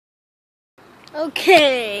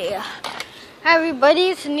Okay, hi everybody,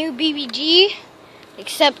 it's a new BBG,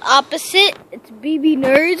 except opposite, it's BB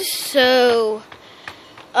Nerds. So,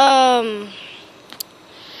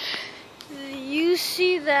 you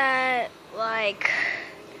see that, like,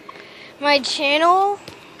 my channel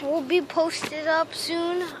will be posted up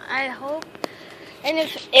soon, I hope. And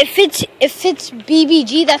if it's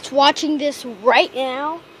BBG that's watching this right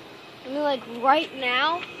now,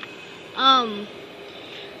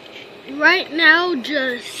 right now,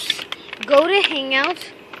 just go to Hangouts,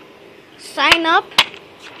 sign up,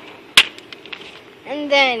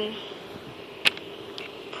 and then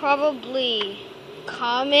probably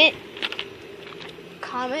comment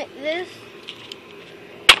this.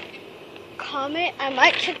 I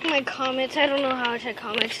might check my comments. I don't know how to check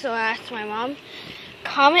comments, so I asked my mom.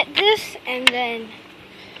 Comment this, and then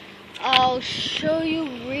I'll show you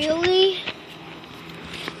really,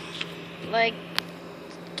 like,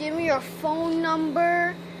 give me your phone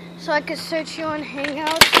number so I can search you on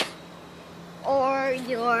Hangouts, or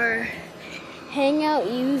your Hangout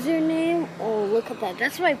username. Oh, look at that.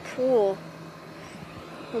 That's my pool.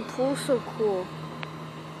 My pool's so cool.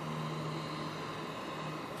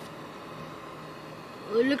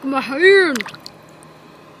 Oh, look at my hand.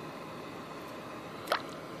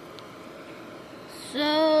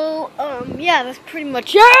 So, yeah, that's pretty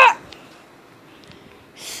much it.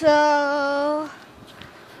 So,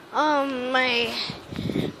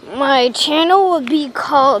 my channel will be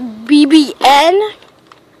called BBN.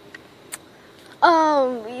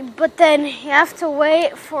 But then you have to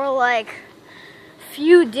wait for like a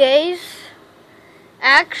few days.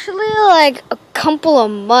 Actually, like a couple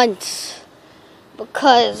of months.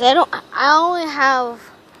 Because I only have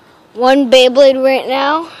one Beyblade right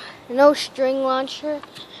now. No string launcher.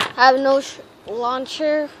 I have no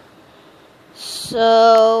launcher.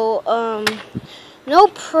 So, no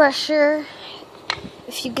pressure.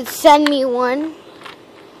 If you could send me one.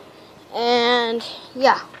 And,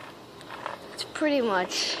 yeah. That's pretty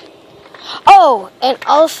much. Oh, and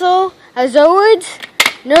also, as always,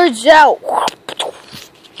 nerds out.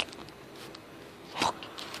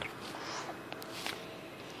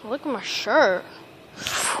 Look at my shirt.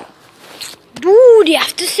 Dude, you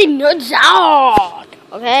have to say nerds out.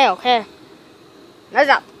 Okay. Nerds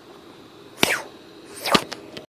out.